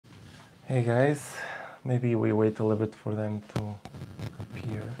Hey guys, maybe we wait a little bit for them to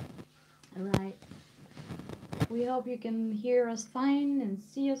appear. All right. We hope you can hear us fine and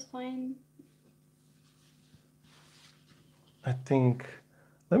see us fine. I think,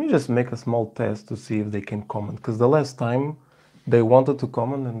 let me just make a small test to see if they can comment, because the last time they wanted to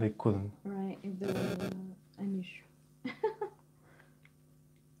comment and they couldn't. Right, if there was an issue.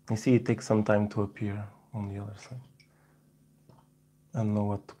 You see, it takes some time to appear on the other side. I don't know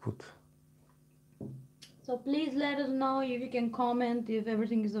what to put. So please let us know if you can comment, if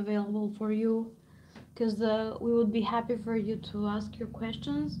everything is available for you, because we would be happy for you to ask your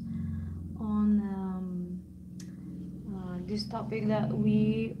questions on this topic that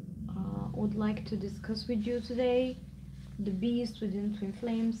we would like to discuss with you today, the beast within twin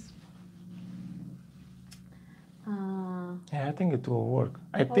flames. Yeah, I think it will work.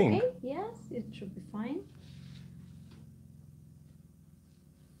 I think. Okay, yes, it should be fine.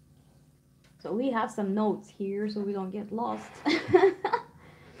 So we have some notes here so we don't get lost.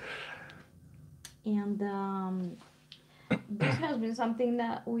 And this has been something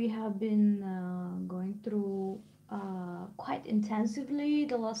that we have been going through quite intensively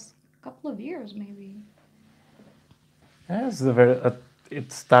the last couple of years, maybe. Yes,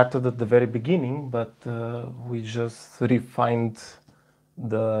 it started at the very beginning, but we just refined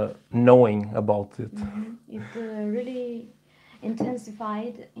the knowing about it. Mm-hmm. It really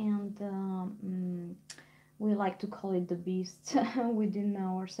intensified, and we like to call it the beast within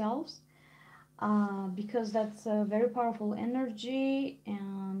ourselves. Because that's a very powerful energy,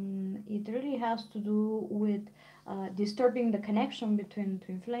 and it really has to do with disturbing the connection between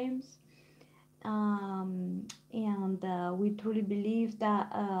twin flames. And we truly believe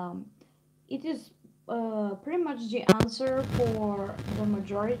that it is pretty much the answer for the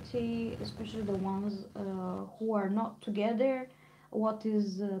majority, especially the ones who are not together. What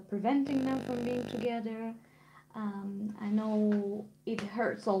is preventing them from being together? I know it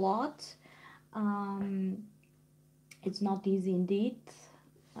hurts a lot. um, it's not easy indeed.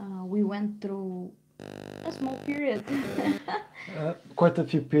 We went through a small period. Quite a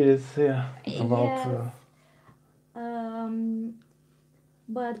few periods, yeah, about. Yes. Um,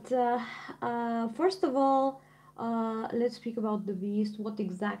 but first of all, let's speak about the beast. What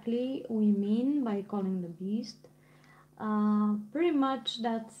exactly we mean by calling the beast? Pretty much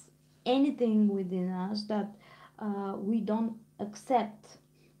that's anything within us that we don't accept,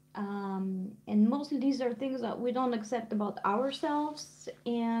 and mostly these are things that we don't accept about ourselves,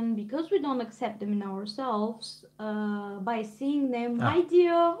 and because we don't accept them in ourselves, by seeing them, hi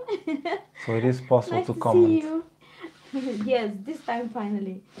Dio. So it is possible Nice to to comment. see you. Yes, this time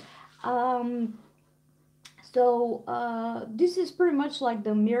finally. um, so this is pretty much like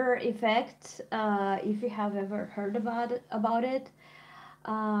the mirror effect, if you have ever heard about it.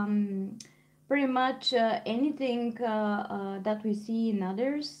 um, Pretty much anything that we see in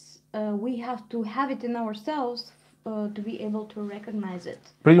others, we have to have it in ourselves to be able to recognize it.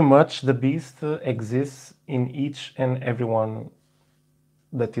 Pretty much the beast exists in each and everyone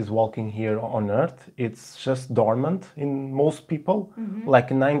that is walking here on earth. It's just dormant in most people. Mm-hmm. Like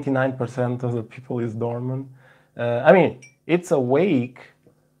 99% of the people is dormant. I mean, it's awake,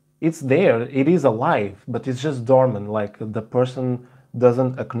 it's there, it is alive, but it's just dormant. Like the person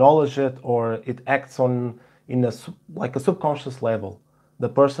doesn't acknowledge it, or it acts on in a like a subconscious level. The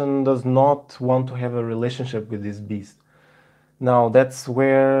person does not want to have a relationship with this beast. Now that's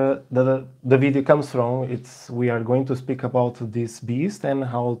where the video comes from. It's we are going to speak about this beast and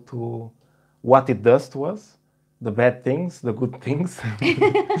how to what it does to us, the bad things, the good things.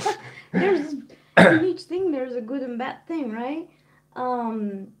 There's in each thing there's a good and bad thing, right?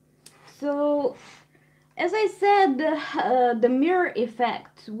 Um, so as I said, the mirror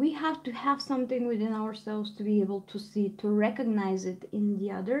effect, we have to have something within ourselves to be able to see, to recognize it in the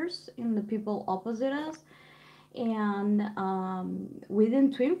others, in the people opposite us. And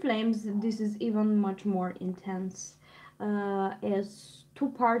within twin flames, this is even much more intense, as two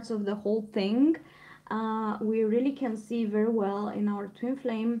parts of the whole thing. We really can see very well in our twin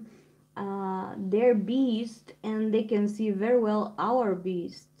flame their beast, and they can see very well our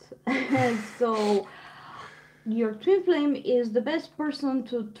beast. So your twin flame is the best person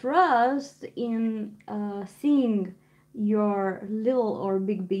to trust in seeing your little or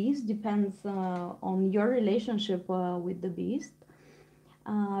big beast, depends on your relationship with the beast,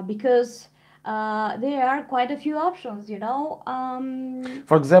 because there are quite a few options, you know.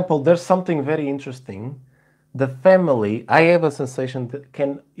 For example, there's something very interesting. The family, I have a sensation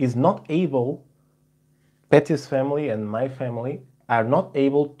that is not able. Petya's family and my family are not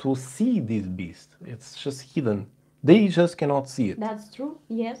able to see this beast. It's just hidden. They just cannot see it. That's true.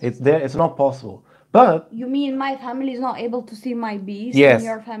 Yes. It's there. It's not possible. But You mean my family is not able to see my beast, and yes,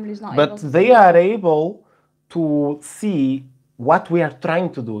 your family is not but able to see they yours? are able to see what we are trying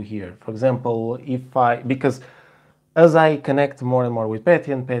to do here. For example, if I, because as I connect more and more with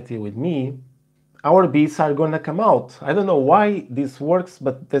Petya and Petya with me, our beats are gonna come out. I don't know why this works,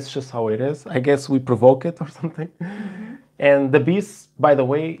 but that's just how it is. I guess we provoke it or something. Mm-hmm. And the beast, by the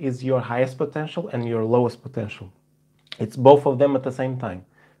way, is your highest potential and your lowest potential. It's both of them at the same time,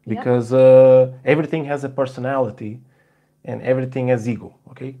 Yep. because everything has a personality and everything has ego.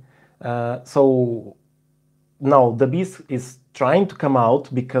 Okay, so now the beast is trying to come out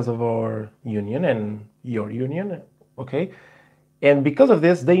because of our union and your union. Okay, and because of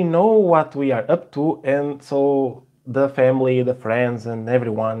this they know what we are up to, and so the family, the friends, and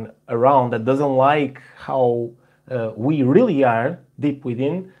everyone around that doesn't like how we really are deep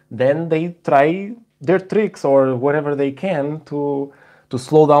within, then they try their tricks or whatever they can to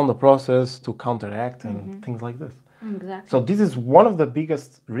slow down the process, to counteract and Mm-hmm. things like this. So Exactly. this is one of the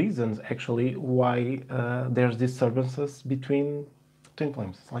biggest reasons actually why there's disturbances between twin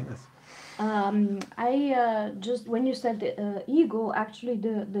flames. It's like this. I just when you said ego, actually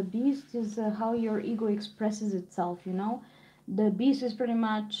the beast is how your ego expresses itself. You know, the beast is pretty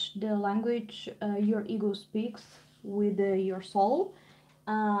much the language your ego speaks with your soul,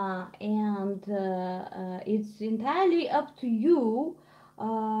 and it's entirely up to you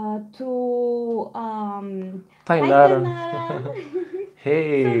to. Hi, Tainara. Tanara. So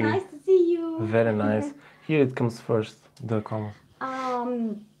Hey, nice to see you. very nice. Here it comes first, the comment.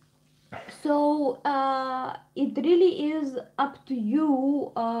 um, so it really is up to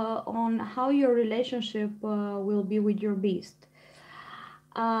you on how your relationship will be with your beast.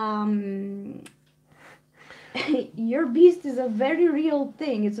 Um, your beast is a very real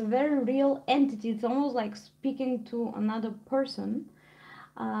thing. It's a very real entity. It's almost like speaking to another person.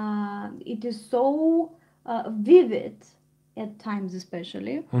 It is so vivid at times,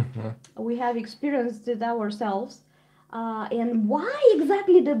 especially. We have experienced it ourselves. And why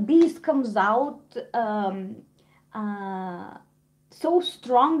exactly the beast comes out uh, so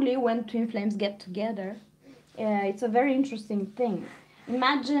strongly when twin flames get together? It's a very interesting thing.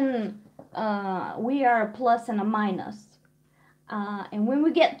 Imagine we are a plus and a minus. And when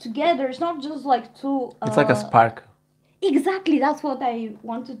we get together, it's not just like two. It's like a spark. Exactly, that's what I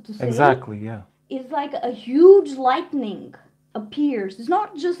wanted to say. Exactly, yeah. It's like a huge lightning appears. It's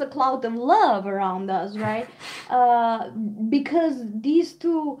not just a cloud of love around us, right? Because these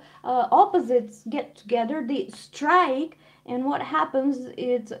two opposites get together, they strike, and what happens?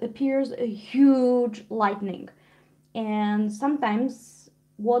 It appears a huge lightning. And sometimes,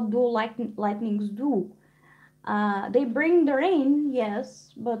 what do lightnings do? They bring the rain,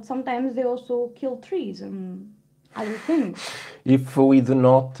 yes, but sometimes they also kill trees and other things. If we do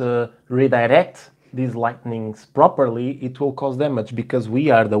not redirect these lightnings properly, it will cause damage because we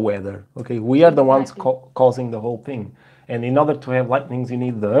are the weather. Okay, we are the ones Exactly. causing the whole thing. And in order to have lightnings, you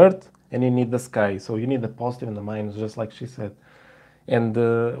need the earth and you need the sky. So you need the positive and the minus, just like she said. And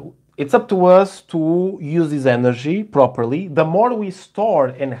it's up to us to use this energy properly. The more we store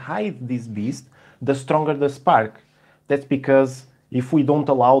and hide this beast, the stronger the spark. That's because if we don't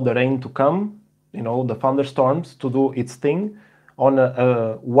allow the rain to come, the thunderstorms to do its thing, on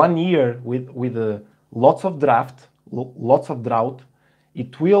a 1 year with lots of lots of drought,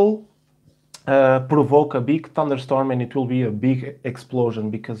 it will provoke a big thunderstorm and it will be a big explosion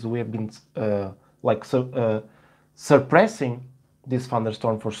because we have been like suppressing this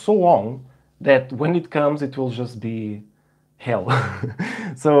thunderstorm for so long that when it comes it will just be hell.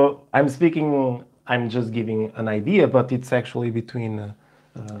 So I'm just giving an idea, but it's actually between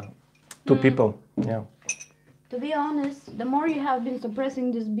two Mm, people. Yeah. to be honest, the more you have been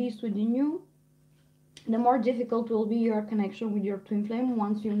suppressing this beast within you, the more difficult will be your connection with your twin flame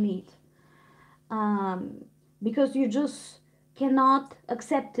once you meet. Um, because you just cannot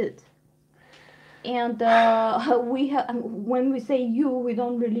accept it. And we when we say you, we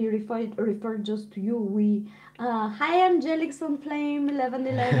don't really refer just to you. We hi angelic sun flame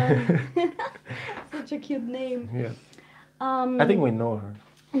 1111. Such a cute name. Yes. I think Um, we know her.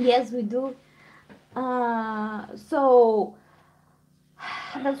 yes, we do. So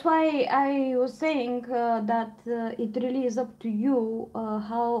that's why I was saying that it really is up to you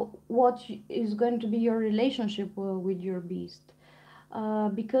is going to be your relationship with your beast.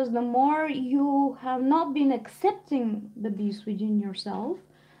 Because the more you have not been accepting the beast within yourself,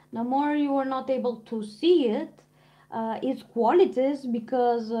 the more you are not able to see it, its qualities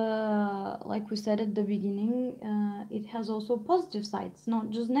because, like we said at the beginning, it has also positive sides, not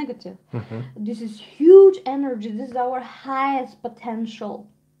just negative. This is huge energy. This is our highest potential.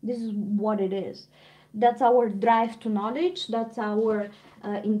 This is what it is. That's our drive to knowledge. That's our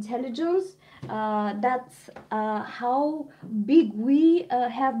intelligence. That's how big we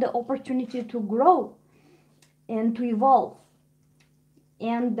have the opportunity to grow and to evolve.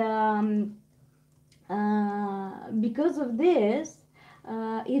 And because of this,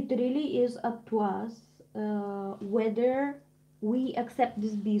 it really is up to us whether we accept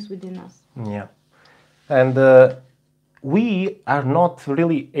this beast within us. Yeah. And we are not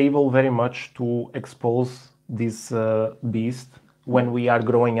really able very much to expose this beast when we are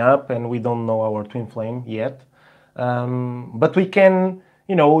growing up and we don't know our twin flame yet. But we can,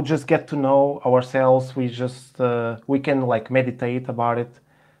 you know, just get to know ourselves. We can like meditate about it.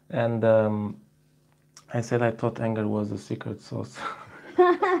 And I said I thought anger was a secret sauce.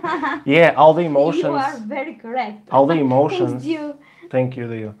 Yeah, all the emotions. You are very correct. All the emotions. Thanks you. Thank you,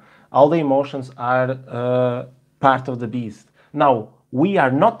 Leo. All the emotions are part of the beast. Now, we are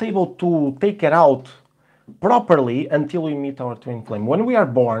not able to take it out properly until we meet our twin flame. When we are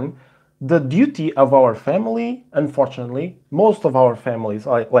born, the duty of our family, unfortunately, most of our families,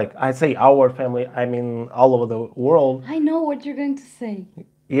 like I say our family, I mean all over the world. I know what you're going to say.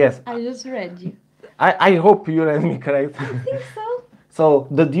 Yes. I just read you. I hope you read me correct. I think so. So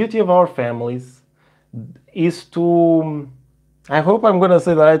the duty of our families is to, I hope I'm going to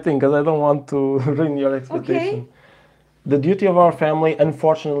say the right thing because I don't want to ruin your expectation. Okay. The duty of our family,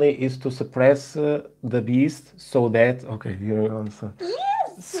 unfortunately, is to suppress the beast so that, okay, you answer.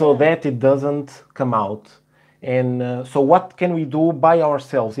 Yes. So that it doesn't come out. And so what can we do by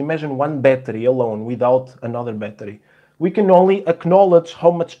ourselves? Imagine one battery alone without another battery. We can only acknowledge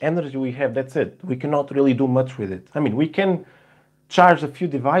how much energy we have. That's it. We cannot really do much with it. I mean, we can charge a few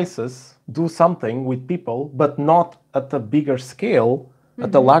devices, do something with people, but not at a bigger scale,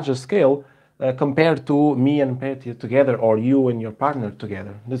 at a larger scale, compared to me and Petya together or you and your partner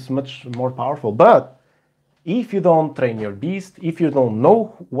together. This is much more powerful. But if you don't train your beast, if you don't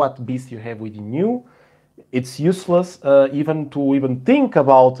know what beast you have within you, it's useless even to think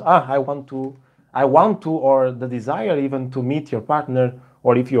about, I want to, or the desire even to meet your partner,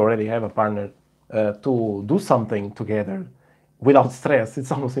 or if you already have a partner, to do something together without stress.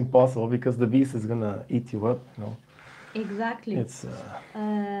 It's almost impossible because the beast is gonna eat you up, you know. Exactly. It's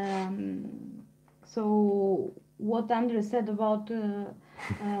so what Andrea said about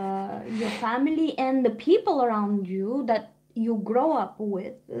your family and the people around you that you grow up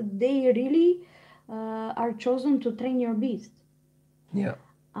with, they really are chosen to train your beast. yeah.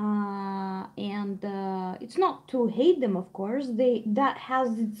 And it's not to hate them, of course. That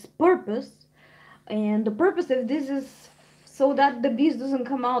has its purpose, and the purpose of this is so that the beast doesn't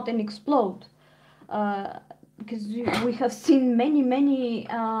come out and explode. Because we have seen many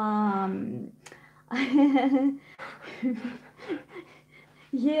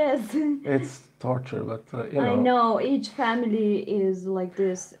yes. It's torture, but you know. I know each family is like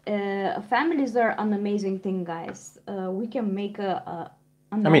this. Families are an amazing thing, guys. We can make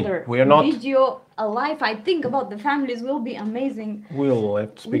another we are not- video alive. I think about the families will be amazing. We'll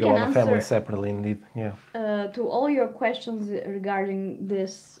have to speak can about the family answer- separately, indeed. Yeah. To all your questions regarding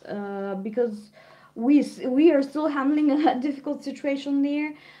this, because we are still handling a difficult situation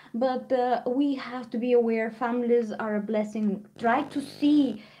there, but we have to be aware families are a blessing. Try to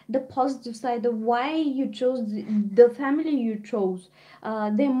see the positive side of why you chose the family you chose.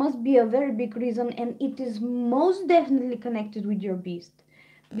 There must be a very big reason, and it is most definitely connected with your beast,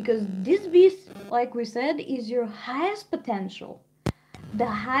 because this beast, like we said, is your highest potential,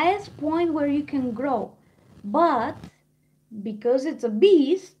 the highest point where you can grow. But because it's a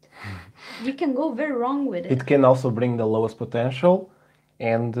beast, you can go very wrong with it. It can also bring the lowest potential,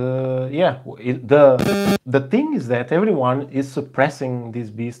 and the thing is that everyone is suppressing this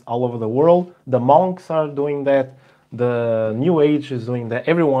beast all over the world. The monks are doing that. The New Age is doing that.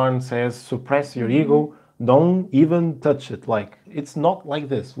 Everyone says suppress your ego. Don't even touch it. Like, it's not like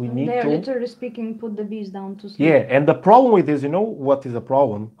this. We need They're to. literally speaking, put the beast down to sleep. Yeah, and the problem with this, you know what is the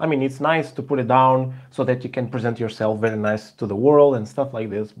problem? I mean, it's nice to put it down so that you can present yourself very nice to the world and stuff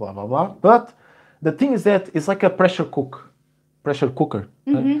like this, blah, blah, blah. But the thing is that it's like a pressure cooker.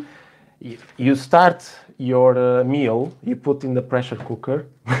 Right? You start your meal, you put in the pressure cooker,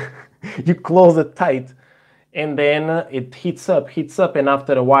 you close it tight, and then it heats up, and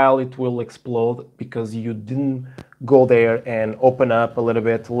after a while it will explode because you didn't go there and open up a little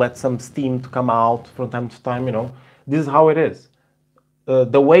bit, let some steam to come out from time to time, you know. This is how it is.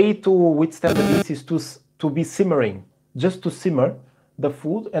 The way to withstand the beast is to be simmering, just to simmer the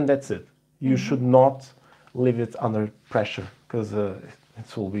food, and that's it. You should not leave it under pressure because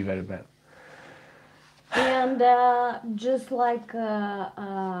it will be very bad. And just like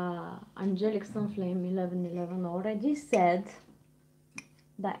Angelic Sunflame 1111 already said,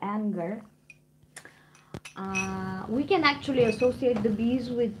 the anger, we can actually associate the bees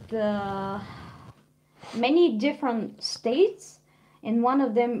with many different states, and one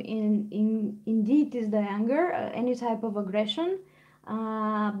of them indeed is the anger, any type of aggression,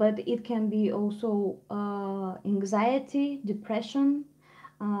 but it can be also anxiety, depression,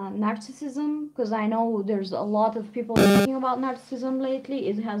 narcissism, because I know there's a lot of people talking about narcissism lately.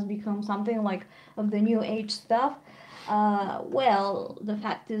 It has become something like of the new age stuff. Well, the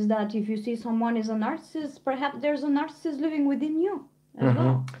fact is that if you see someone is a narcissist, perhaps there's a narcissist living within you as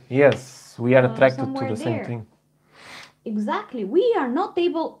well. Yes, we are attracted to somewhere the same there. thing. Exactly. We are not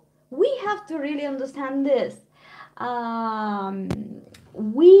able, we have to really understand this.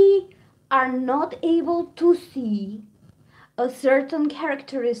 We are not able to see a certain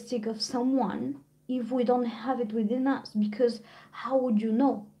characteristic of someone if we don't have it within us, because how would you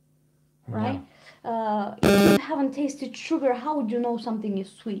know, right? If you haven't tasted sugar, how would you know something is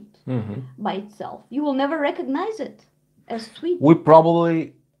sweet by itself? You will never recognize it as sweet. We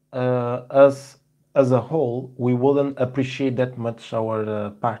probably, as a whole, we wouldn't appreciate that much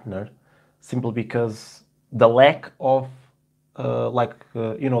our partner, simply because the lack of,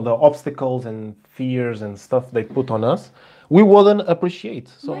 the obstacles and fears and stuff they put on us, we wouldn't appreciate.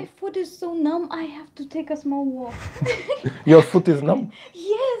 So My foot is so numb, I have to take a small walk. your foot is numb.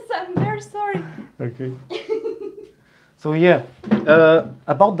 Yes, I'm very sorry. Okay. So yeah,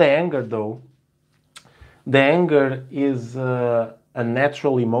 about the anger though, the anger is a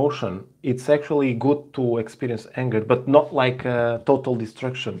natural emotion. It's actually good to experience anger, but not like total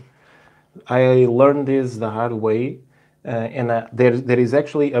destruction. I learned this the hard way, and there is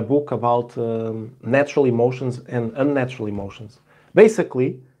actually a book about natural emotions and unnatural emotions.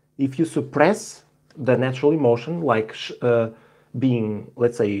 Basically, if you suppress the natural emotion, like being,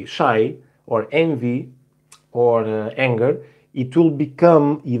 let's say, shy or envy or anger, it will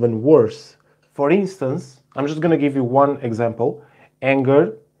become even worse. For instance, I'm just going to give you one example.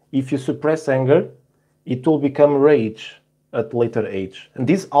 Anger, if you suppress anger, it will become rage at later age. And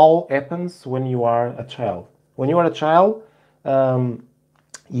this all happens when you are a child. When you are a child,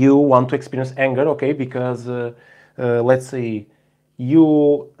 you want to experience anger, okay, because let's say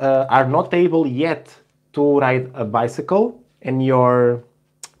you are not able yet to ride a bicycle and your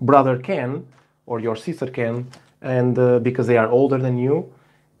brother can or your sister can, and because they are older than you,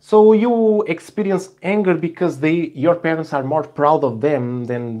 so you experience anger because your parents are more proud of them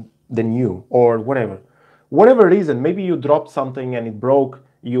than you, or whatever reason. Maybe you dropped something and it broke,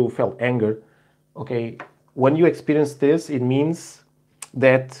 you felt anger. Okay, when you experience this, it means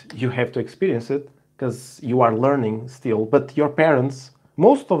that you have to experience it because you are learning still. But your parents,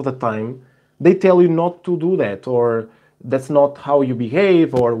 most of the time, they tell you not to do that, or that's not how you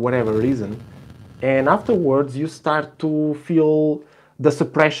behave, or whatever reason. And afterwards, you start to feel the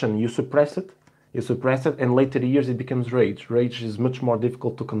suppression. You suppress it, and later years it becomes rage. Rage is much more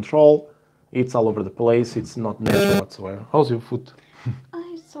difficult to control. It's all over the place. It's not natural whatsoever. How's your foot?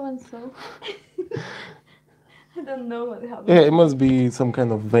 So and so. I don't know what happened. Yeah, it must be some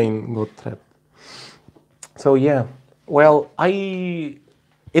kind of vein got trapped. So yeah, well,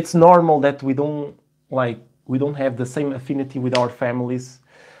 it's normal that we don't have the same affinity with our families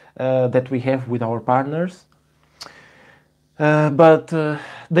that we have with our partners. But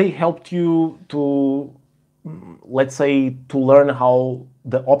they helped you to, let's say, to learn how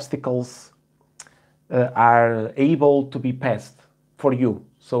the obstacles are able to be passed for you.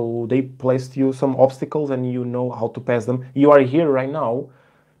 So they placed you some obstacles and you know how to pass them. You are here right now,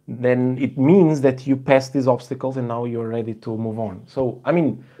 then it means that you passed these obstacles and now you're ready to move on. So, I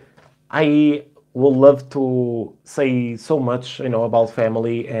mean, I would love to say so much, about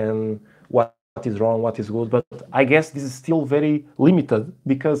family and what is wrong, what is good, but I guess this is still very limited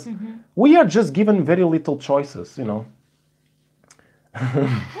because we are just given very little choices. Oh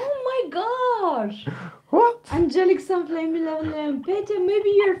my gosh! What? Angelic Sunflame 1111. Petya, maybe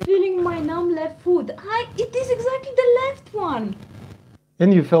you're feeling my numb left foot. It is exactly the left one.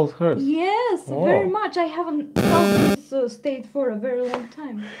 And you felt hurt? Yes, very much. I haven't felt this state for a very long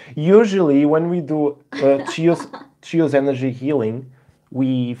time. Usually, when we do Chio's energy healing,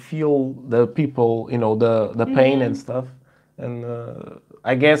 we feel the people, the pain and stuff. And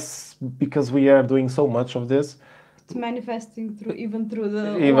I guess because we are doing so much of this, it's manifesting through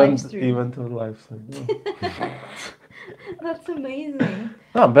the even live stream. Even through the live stream. That's amazing.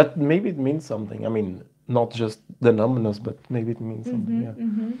 No, but maybe it means something. I mean, not just the numbness, but maybe it means something. Yeah.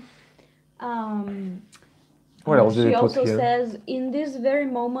 Um, What else did she you put also here? says, in this very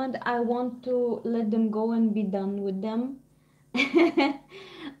moment, I want to let them go and be done with them.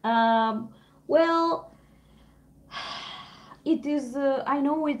 um, well, it is, I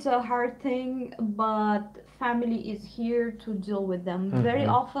know it's a hard thing, but family is here to deal with them. Very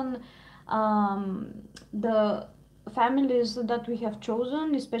often, the families that we have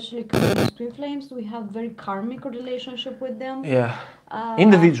chosen, especially Canadian twin flames, we have very karmic relationship with them. Yeah. Uh,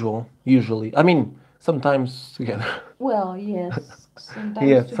 Individual, usually. I mean, sometimes together. well, yes, sometimes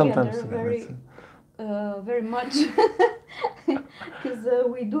Yeah, sometimes together, together. very much, because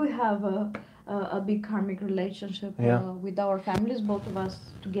we do have a big karmic relationship Yeah. with our families, both of us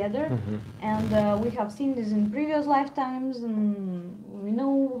together, and we have seen this in previous lifetimes, and we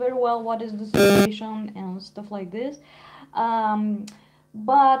know very well what is the situation and stuff like this. Um,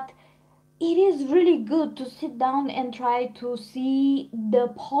 but it is really good to sit down and try to see the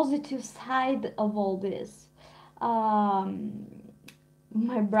positive side of all this. Um,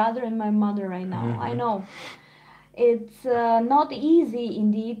 my brother and my mother right now. I know it's not easy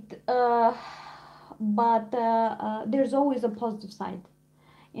indeed, but there's always a positive side.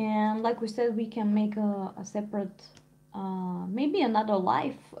 And like we said, we can make a separate, maybe another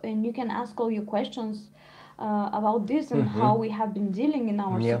life, and you can ask all your questions about this and how we have been dealing in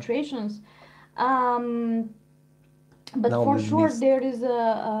our Yeah. situations. Um, but Now for this sure, beast. there is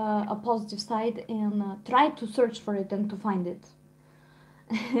a positive side, and try to search for it and to find it.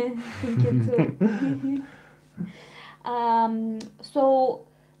 Thank you too. So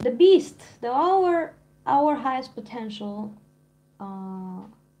the beast, our highest potential uh,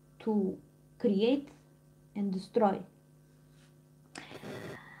 to create and destroy.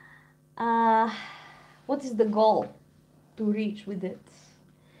 Uh, what is the goal to reach with it?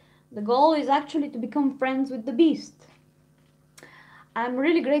 The goal is actually to become friends with the beast. I'm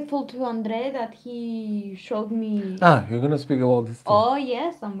really grateful to Andre that he showed me. Ah, you're gonna speak about this too. Oh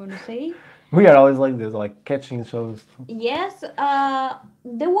yes, I'm gonna say. We are always like this, like catching shows. Yes,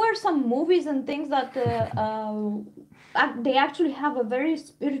 there were some movies and things that they actually have a very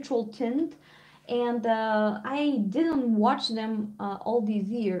spiritual tint, and I didn't watch them all these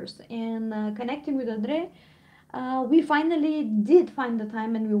years. And connecting with Andre, we finally did find the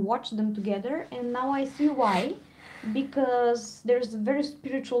time and we watched them together, and now I see why. Because there's a very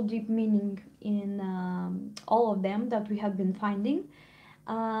spiritual, deep meaning in all of them that we have been finding.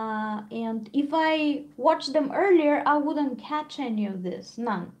 And if I watched them earlier, I wouldn't catch any of this,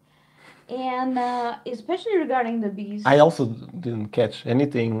 none. And especially regarding the I beast, also didn't catch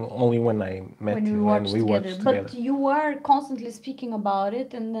anything only when I when met we you and watched we together. watched together. But you were constantly speaking about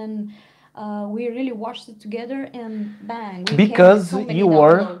it, and then we really watched it together, and bang, we came with Because so many you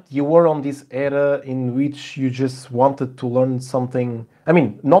downloads. were on this era in which you just wanted to learn something. I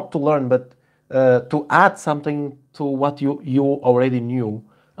mean, not to learn, but to add something to what you already knew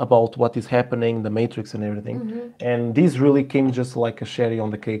about what is happening, the matrix and everything. And this really came just like a cherry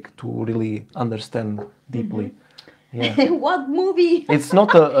on the cake to really understand deeply. Yeah. What movie? It's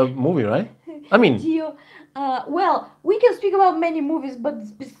not a movie, right? I mean, Gio, well, we can speak about many movies, but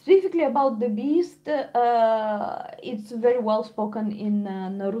specifically about the Beast, it's very well spoken in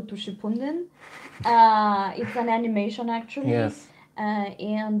Naruto Shippuden. It's an animation actually, yes.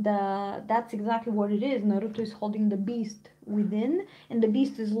 and that's exactly what it is. Naruto is holding the Beast within, and the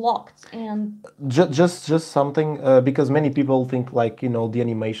Beast is locked. And Just something because many people think like the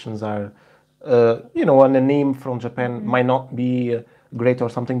animations are an anime from Japan might not be great or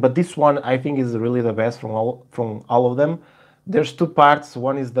something, but this one I think is really the best from all of them. There's two parts.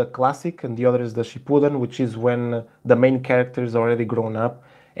 One is the classic, and the other is the Shippuden, which is when the main character is already grown up.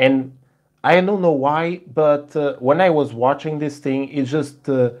 And I don't know why, but when I was watching this thing, it just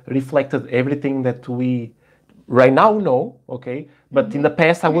reflected everything that we right now know, okay? But in the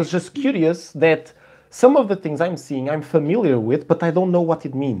past, I was just curious that some of the things I'm seeing, I'm familiar with, but I don't know what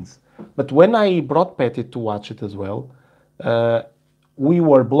it means. But when I brought Petty to watch it as well, uh, we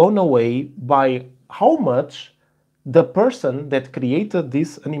were blown away by how much the person that created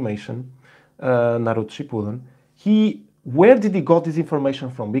this animation, Naruto Shippuden, where did he got this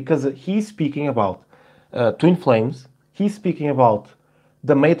information from? Because he's speaking about twin flames, he's speaking about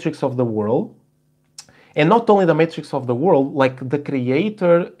the matrix of the world, and not only the matrix of the world, like the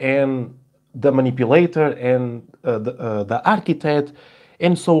creator and the manipulator and the architect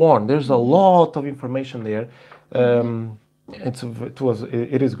and so on. There's a lot of information there.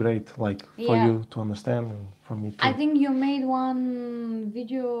 It is great, like for yeah, you to understand and for me I too. think you made one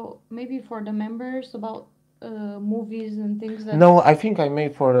video maybe for the members about. movies and things that, No, I think I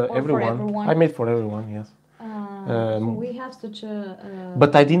made for or for everyone. I everyone. made for everyone, yes. So we have such a.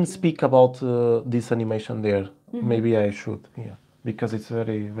 But I didn't huge- speak about this animation there. Mhm. Maybe I should, yeah, because it's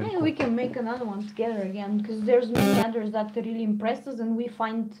very, very Yeah, cool. we can make another one together again because there's many others that really impressed us, and we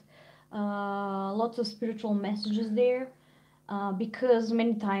find lots of spiritual messages there. Because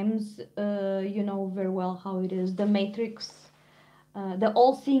many times, you know very well how it is. The Matrix, the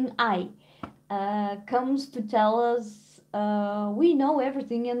all-seeing eye, comes to tell us we know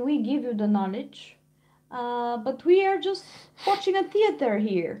everything and we give you the knowledge, but we are just watching a theater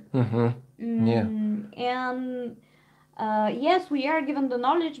here. Yeah. And yes, we are given the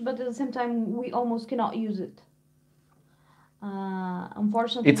knowledge, but at the same time, we almost cannot use it.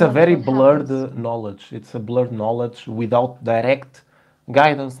 Unfortunately, It's a that is very what blurred happens. knowledge. It's a blurred knowledge without direct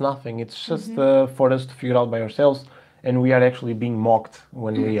guidance, nothing. It's just for us to figure out by ourselves, and we are actually being mocked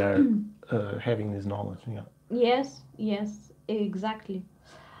when we are having this knowledge. Yeah. Yes, yes, exactly.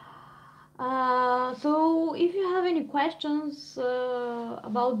 So if you have any questions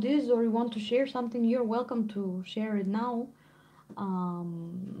about this or you want to share something, you're welcome to share it now,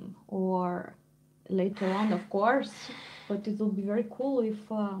 or later on, of course. But it will be very cool if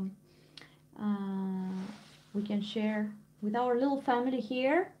uh, we can share with our little family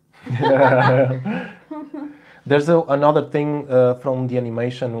here. There's another thing from the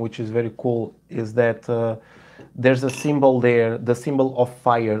animation which is very cool is that there's a symbol there, the symbol of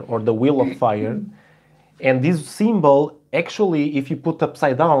fire or the wheel of fire, and this symbol actually, if you put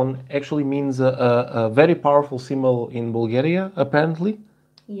upside down, actually means a very powerful symbol in Bulgaria apparently.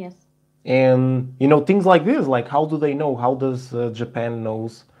 Yes. And you know things like this, like how do they know? How does Japan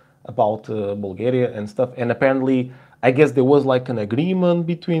knows about Bulgaria and stuff? And apparently, I guess there was like an agreement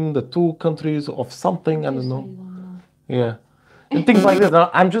between the two countries of something. I don't This I know. don't know. Yeah, and things like this. Now,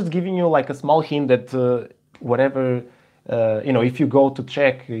 I'm just giving you like a small hint that whatever you know, if you go to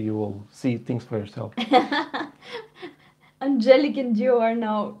check, you will see things for yourself. Angelic and Gio are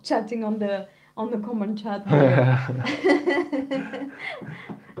now chatting on the common chat there.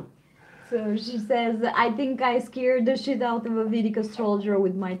 So she says, I think I scared the shit out of a Vedic astrologer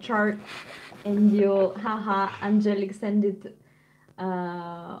with my chart. And you, haha, Angelic, send it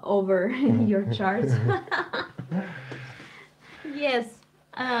over your chart. Yes.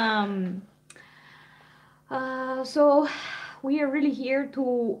 Um, so we are really here to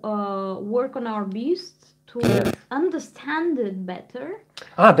work on our beast, to Yes. understand it better.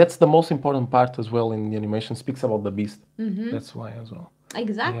 Ah, that's the most important part as well in the animation. Speaks about the beast. Mm-hmm. That's why as well.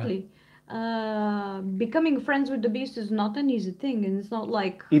 Exactly. Becoming friends with the beast is not an easy thing, and it's not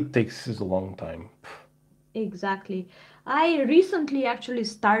like It takes us a long time. exactly. I recently actually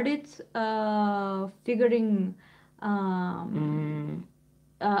started figuring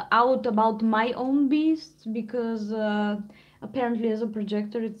out about my own beast because apparently, as a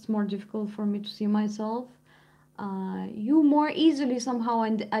projector, it's more difficult for me to see myself. You more easily somehow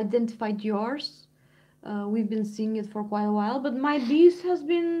identified yours. We've been seeing it for quite a while, but my beast has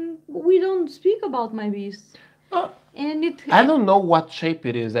been. We don't speak about my beast, Uh, and I don't know what shape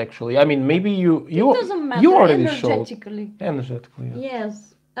it is actually. I mean, maybe it doesn't matter you already showed energetically. energetically. Yes. Yes,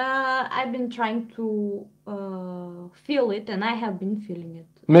 I've been trying to feel it, and I have been feeling it.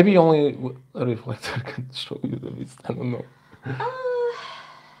 Maybe only a reflector can show you the beast. I don't know. Uh,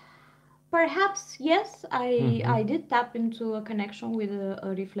 Perhaps yes. I did tap into a connection with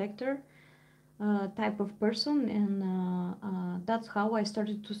a reflector type of person, and that's how I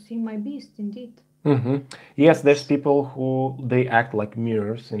started to see my beast. Indeed. Yes, there's people who they act like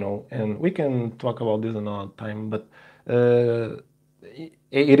mirrors, you know, and we can talk about this another time. But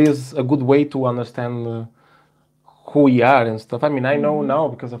it is a good way to understand who we are and stuff. I mean, I know now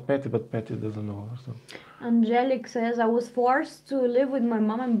because of Petty, but Petty doesn't know. So. Angelic says, I was forced to live with my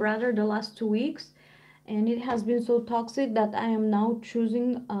mom and brother the last 2 weeks, and it has been so toxic that I am now choosing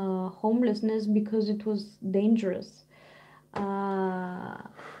homelessness because it was dangerous.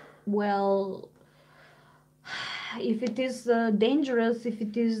 Well, if it is dangerous, if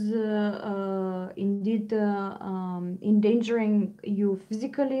it is indeed endangering you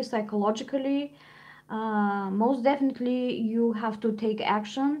physically, psychologically, most definitely you have to take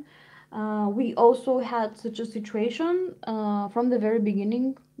action. We also had such a situation from the very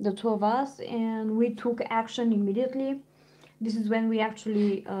beginning, the two of us, and we took action immediately. This is when we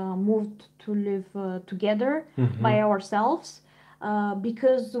actually moved to live together by ourselves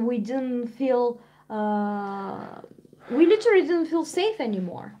because we didn't feel, we literally didn't feel safe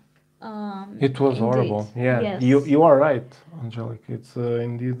anymore. It was Indeed, horrible. Yeah, you yes. you are right, Angelic. It's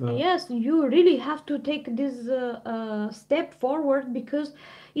indeed. Yes, you really have to take this step forward because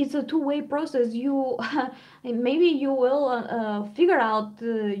it's a two-way process. You maybe you will figure out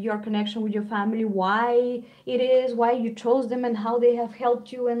your connection with your family, why it is, why you chose them, and how they have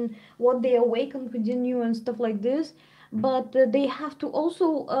helped you, and what they awakened within you, and stuff like this. But they have to also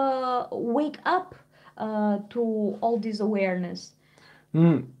wake up to all this awareness.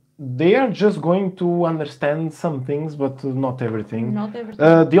 Mm, they are just going to understand some things, but not everything. Not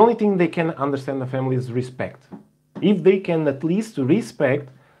everything. The only thing they can understand the family is respect. If they can at least respect,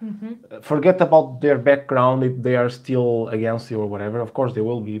 Mm-hmm. forget about their background if they are still against you or whatever. Of course they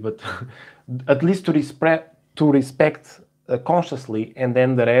will be, but at least to respect consciously, and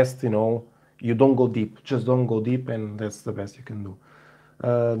then the rest, you don't go deep. Just don't go deep, and that's the best you can do.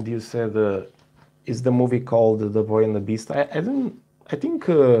 You said, is the movie called The Boy and the Beast? I don't. I think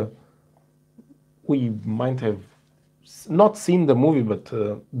we might have not seen the movie, but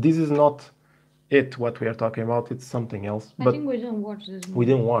this is not it. What we are talking about, it's something else. I But think we didn't watch this we movie.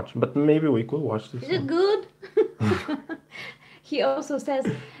 didn't watch. But maybe we could watch this Is it one. good? He also says,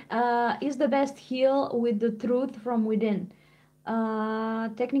 is the best heal with the truth from within?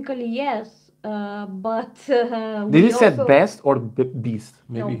 Technically, yes, but Did you we said also best or beast?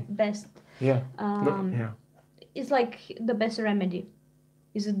 know Maybe. best. Yeah. No. Um, Yeah. it's like the best remedy.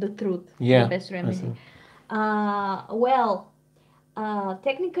 Is it the truth? The Yeah. best I see. remedy? Well,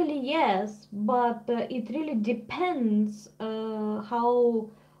 technically, yes, but it really depends how.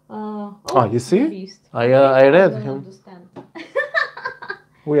 Ah, Oh, you the see? beast. I I read don't him. understand.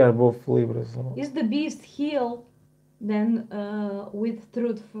 We are both Libras. So. Is the beast healed then with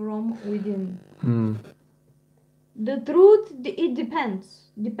truth from within? Hmm. The truth, it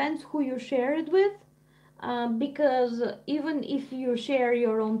depends who you share it with, because even if you share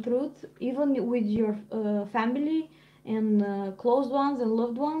your own truth, even with your family and close ones and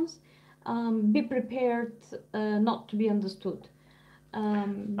loved ones, be prepared not to be understood,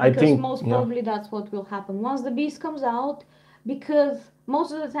 I because think. most Yeah. probably that's what will happen once the beast comes out, because most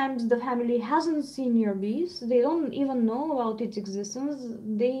of the times the family hasn't seen your beast, they don't even know about its existence,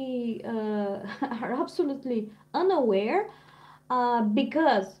 they are absolutely unaware,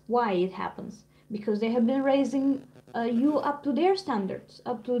 because why it happens, because they have been raising you up to their standards,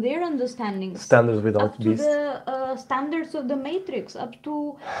 up to their understandings, Standards up without to beast. the standards of the matrix, up to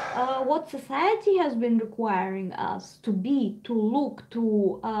what society has been requiring us to be, to look, to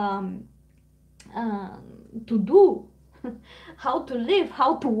do, how to live,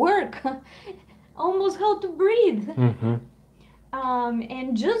 how to work, almost how to breathe. Mm-hmm.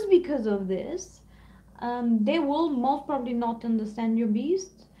 And just because of this, they will most probably not understand your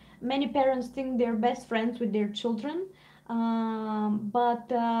beast. Many parents think they're best friends with their children, but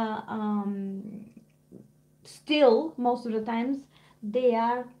still, most of the times, they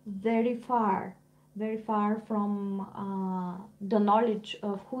are very far from the knowledge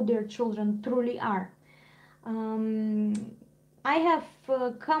of who their children truly are. Um, I have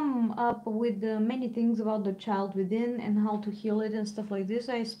come up with many things about the child within and how to heal it and stuff like this.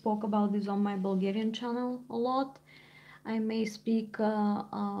 I spoke about this on my Bulgarian channel a lot. I may speak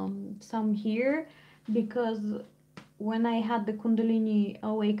some here because when I had the Kundalini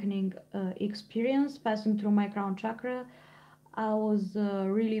awakening experience passing through my crown chakra, I was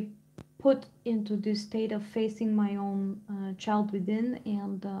really put into this state of facing my own child within,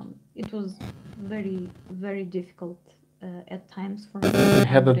 and it was very difficult at times for me You with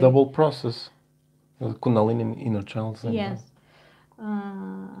had a Andre. double process. Kundalini and inner child. Yes,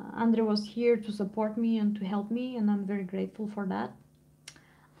 Andre was here to support me and to help me, and I'm very grateful for that.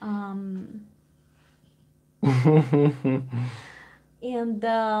 Um, and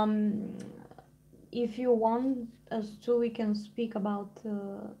if you want us to, we can speak about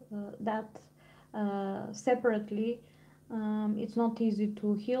that separately. It's not easy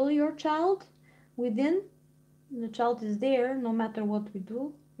to heal your child within. The child is there no matter what we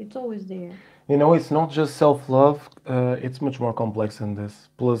do, it's always there. It's not just self-love. It's much more complex than this.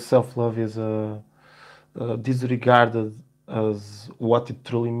 Plus, self-love is disregarded as what it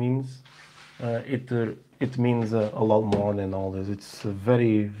truly means. It means a lot more than all this. It's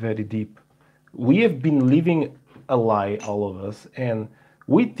very very deep. We have been living a lie, all of us, and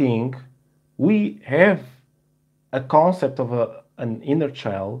we think we have a concept of an inner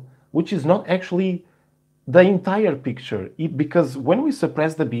child, which is not actually the entire picture. Because when we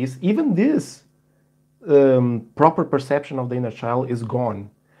suppress the beast, even this proper perception of the inner child is gone.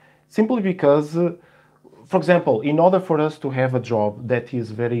 Simply because, for example, in order for us to have a job that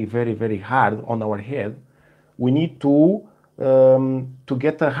is very, very, very hard on our head, we need to to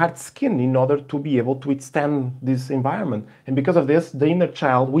get a hard skin in order to be able to withstand this environment. And because of this, the inner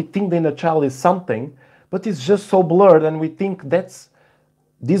child, we think the inner child is something, but it's just so blurred, and we think that's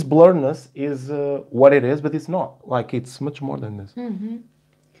this blurredness is what it is, but it's not. Like it's much more than this.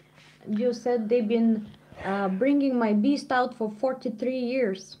 You said they've been bringing my beast out for 43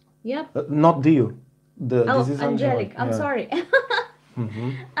 years. Yep. Not you. Oh, This is Angelic. I'm yeah. sorry.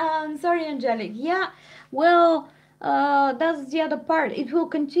 Sorry, Angelic. Yeah. Well, that's the other part. It will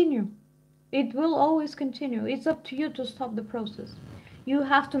continue. It will always continue. It's up to you to stop the process. You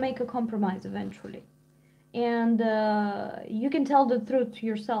have to make a compromise eventually. And you can tell the truth to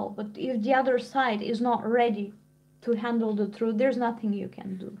yourself. But if the other side is not ready to handle the truth, there's nothing you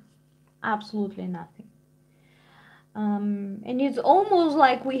can do. Absolutely nothing. And it's almost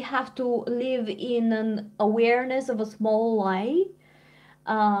like we have to live in an awareness of a small lie,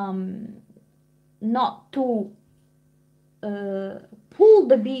 not to pull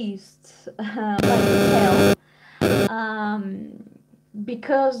the beast by the tail,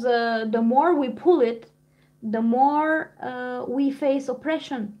 because the more we pull it, the more we face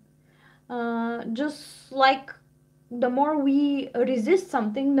oppression. Just like the more we resist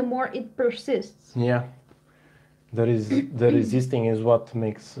something, the more it persists. Yeah. The resisting is what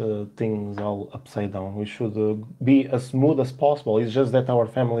makes things all upside down. We should be as smooth as possible. It's just that our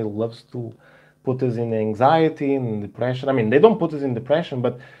family loves to put us in anxiety and depression. I mean, they don't put us in depression,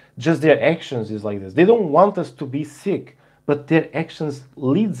 but just their actions is like this. They don't want us to be sick, but their actions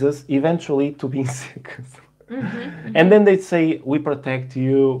leads us eventually to being sick. And then they say, we protect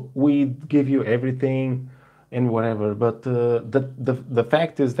you, we give you everything, and whatever. But the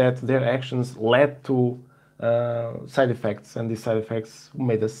fact is that their actions led to side effects, and these side effects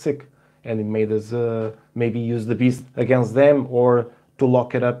made us sick, and it made us maybe use the beast against them or to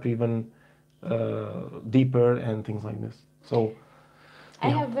lock it up even deeper and things like this. So I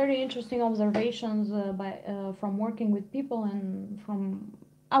have very interesting observations from working with people and from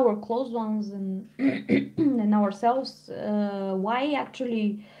our close ones and and ourselves. Why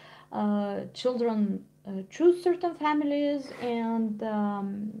actually children choose certain families and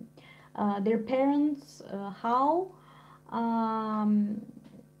their parents, how.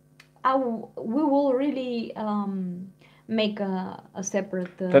 We will really make a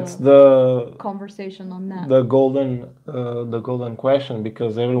separate that's the conversation on that. the golden question,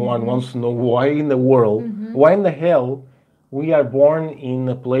 because everyone wants to know why in the world, why in the hell we are born in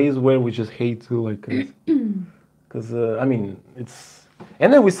a place where we just hate to like because I mean it's,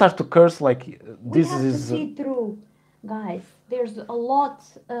 and then we start to curse like this we have is to see through, guys. There's a lot.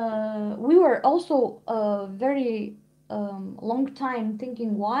 We were also very long time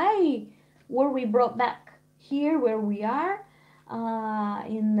thinking, why were we brought back here where we are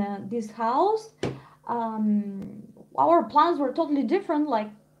in this house? Our plans were totally different, like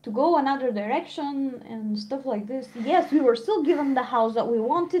to go another direction and stuff like this. Yes, we were still given the house that we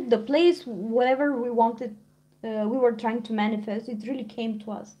wanted, the place, whatever we wanted. We were trying to manifest. It really came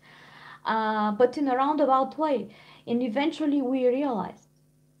to us, but in a roundabout way. And eventually we realized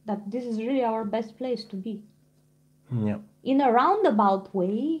that this is really our best place to be. yeah. In a roundabout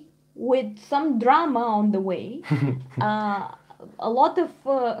way, with some drama on the way, a lot of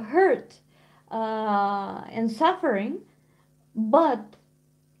hurt and suffering, but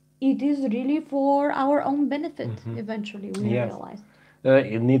it is really for our own benefit. Eventually we Yes. realized.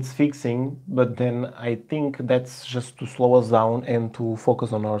 It needs fixing, but then I think that's just to slow us down and to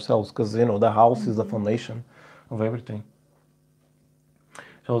focus on ourselves, because you know the house is the foundation of everything.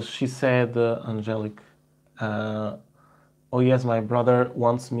 So she said, Angelic, oh yes, my brother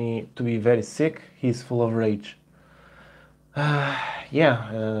wants me to be very sick. He's full of rage.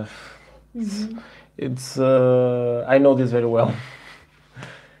 Yeah, it's I know this very well,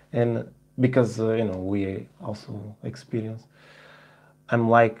 and because you know we also experience. I'm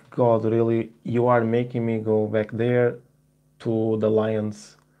like, God, really, you are making me go back there to the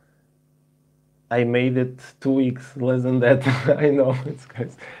lions. I made it 2 weeks, less than that. I know it's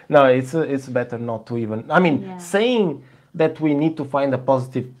guys. No, it's better not to even. I mean, Yeah. saying that we need to find a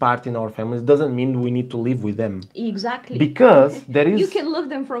positive part in our families doesn't mean we need to live with them, Exactly. because there You is can love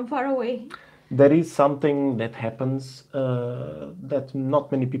them from far away. there is something that happens that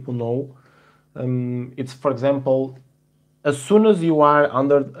not many people know. It's, for example, as soon as you are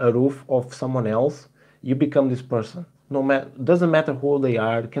under a roof of someone else, you become this person. No matter, doesn't matter who they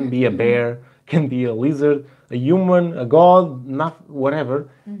are. It can be a bear, can be a lizard, a human, a god, not whatever.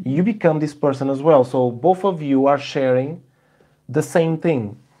 You become this person as well. So both of you are sharing the same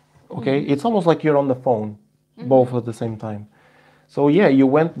thing. Okay, it's almost like you're on the phone, both at the same time. So yeah, you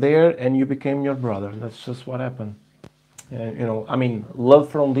went there and you became your brother. That's just what happened. I mean, love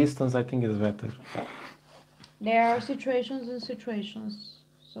from distance, I think is better. There are situations and situations,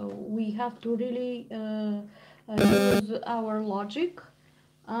 so we have to really use our logic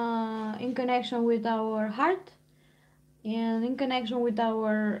in connection with our heart and in connection with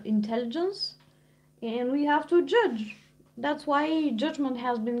our intelligence, and we have to judge. That's why judgment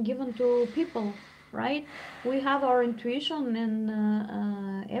has been given to people, right? We have our intuition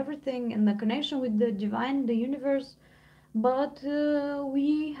and everything and the connection with the divine, the universe, but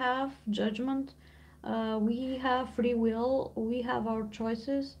we have judgment, we have free will, we have our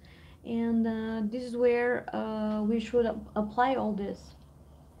choices, and this is where we should apply all this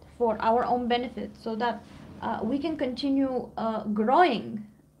for our own benefit so that we can continue growing,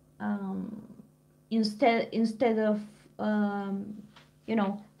 um, instead of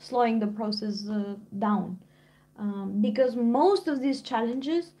slowing the process down, because most of these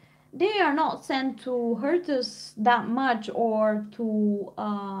challenges, they are not sent to hurt us that much or to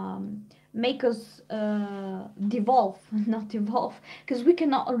make us devolve not evolve, because we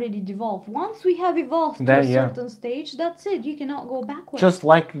cannot already devolve. Once we have evolved to a Yeah. certain stage, that's it, you cannot go backwards. Just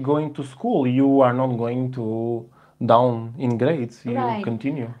like going to school, you are not going to down in grades. You Right.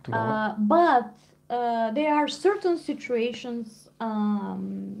 continue to go. But there are certain situations,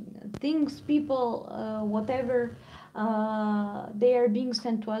 things, people, whatever, they are being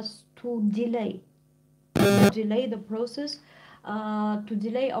sent to us to delay the process, to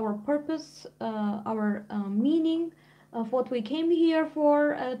delay our purpose, our meaning of what we came here for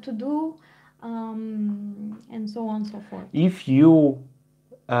to do, and so on and so forth. If you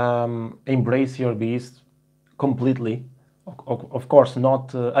embrace your beast completely, of course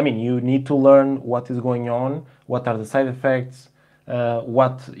not, I mean, you need to learn what is going on, what are the side effects,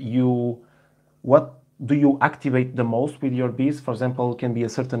 what do you activate the most with your beast. For example, it can be a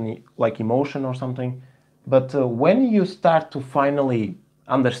certain like emotion or something. But when you start to finally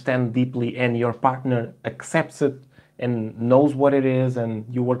understand deeply and your partner accepts it and knows what it is and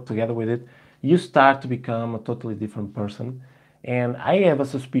you work together with it, you start to become a totally different person. And I have a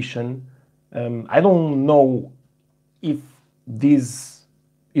suspicion, I don't know if this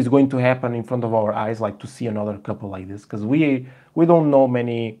is going to happen in front of our eyes, like to see another couple like this, because we don't know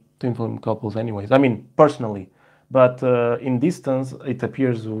many twin flame couples anyways. I mean, personally, but in distance, it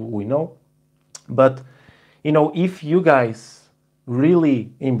appears we know. But if you guys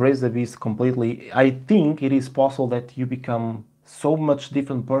really embrace the beast completely, I think it is possible that you become so much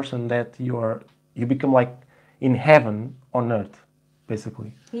different person that you become like in heaven on earth,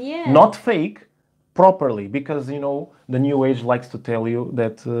 basically. Yeah. Not fake, properly, because the new age likes to tell you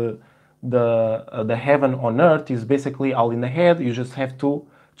that the heaven on earth is basically all in the head. You just have to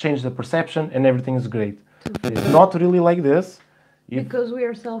change the perception and everything is great. It's not really like this. Because we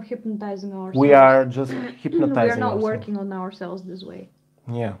are self-hypnotizing ourselves. We are just hypnotizing We are not ourselves. working on ourselves this way.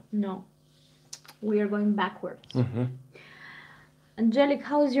 Yeah. No. We are going backwards. Angelic,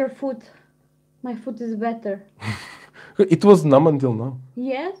 how is your foot? My foot is better. It was numb until now.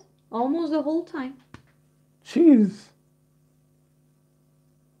 Yes, almost the whole time. Jeez.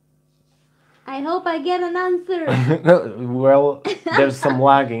 I hope I get an answer. Well, there's some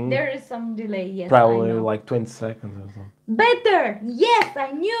lagging. There is some delay, yes. Probably I know. like 20 seconds or something. Better! Yes,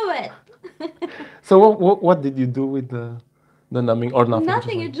 I knew it! So what did you do with the numbing or nothing?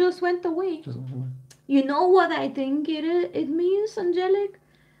 Nothing, it just went away. Just went away. You know what I think it means, Angelic?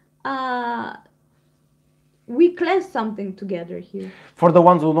 We cleansed something together here. For the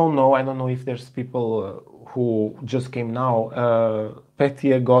ones who don't know, I don't know if there's people who just came now.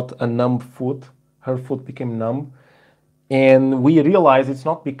 Petya got a numb foot. Her foot became numb. And we realized it's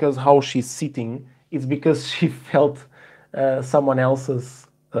not because how she's sitting, it's because she felt someone else's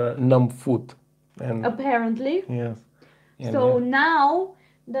numb foot. And apparently. yes. And so now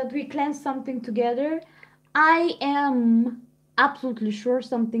that we cleansed something together, I am absolutely sure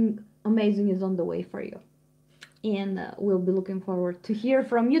something amazing is on the way for you. And we'll be looking forward to hear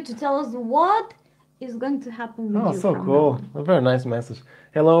from you to tell us what is going to happen with you. Oh, so from cool. now on. A very nice message.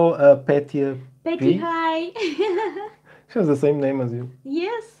 Hello, Petya. Petty, hi. She has the same name as you.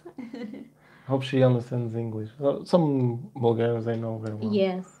 Yes. Hope she understands English. Some Bulgarians I know very well.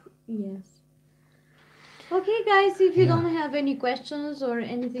 Yes, yes. Okay, guys, if you don't have any questions or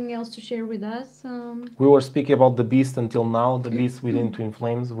anything else to share with us, we were speaking about the beast until now, the beast within Twin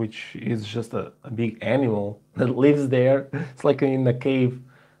Flames, which is just a big animal that lives there. It's like in a cave.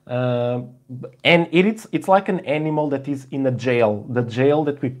 And it's like an animal that is in a jail, the jail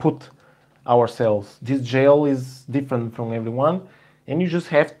that we put ourselves. This jail is different from everyone, and you just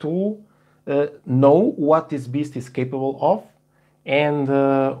have to know what this beast is capable of and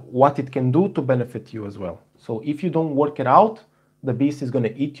what it can do to benefit you as well. So if you don't work it out, the beast is going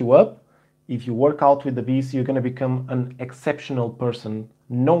to eat you up. If you work out with the beast, you're going to become an exceptional person.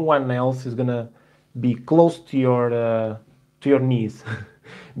 No one else is going to be close to your knees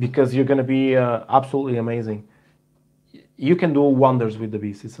because you're going to be absolutely amazing. You can do wonders with the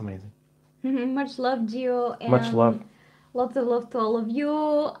beast. It's amazing. Much love, Gio, Much love. and lots of love to all of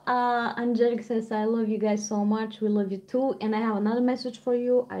you. Angelic says, I love you guys so much. We love you too. And I have another message for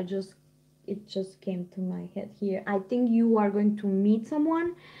you. It just came to my head here. I think you are going to meet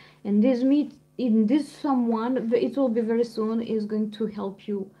someone, and this someone, it will be very soon, is going to help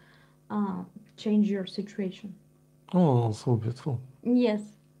you change your situation. Oh, so beautiful. Yes,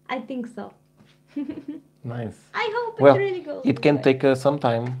 I think so. Nice. I hope it Well, really goes. it this can way. take some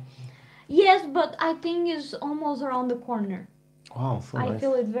time. Yes, but I think it's almost around the corner. Wow, so I nice.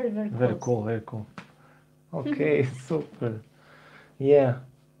 feel it very, very close. Very cool, very cool. Okay, super. Yeah,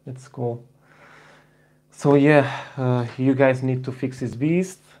 it's cool. So yeah, you guys need to fix his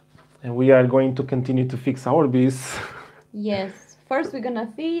beast, and we are going to continue to fix our beast. Yes. First, we're gonna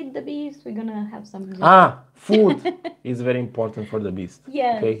feed the beast. We're gonna have some. Food is very important for the beast.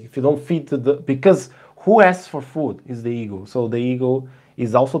 Yes. Okay, if you don't feed because who asks for food is the ego. So the ego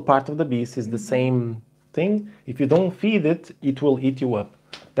is also part of the beast. Is the same thing. If you don't feed it, it will eat you up.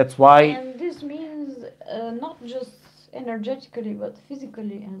 That's why. And this means not just energetically, but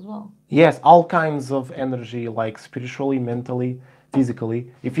physically as well. Yes, all kinds of energy, like spiritually, mentally, physically.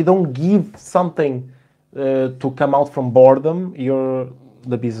 If you don't give something to come out from boredom,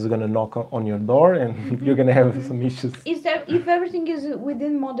 the beast is gonna knock on your door, and you're gonna have some issues. If everything is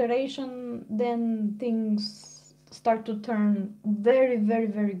within moderation, then things start to turn very, very,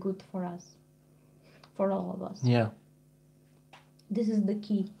 very good for us, for all of us. Yeah. This is the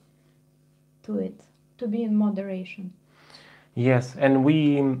key to it, to be in moderation. Yes, and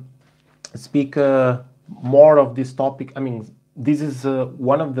we speak more of this topic. I mean, this is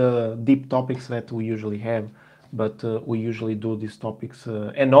one of the deep topics that we usually have, but we usually do these topics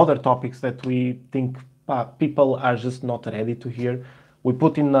and other topics that we think people are just not ready to hear. We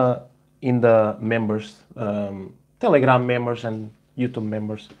put in the members, Telegram members and YouTube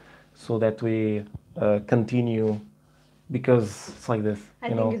members, so that we continue, because it's like this. I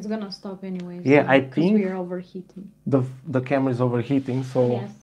think it's gonna stop anyways. Yeah, I because think we are overheating. the camera is overheating, so Yes.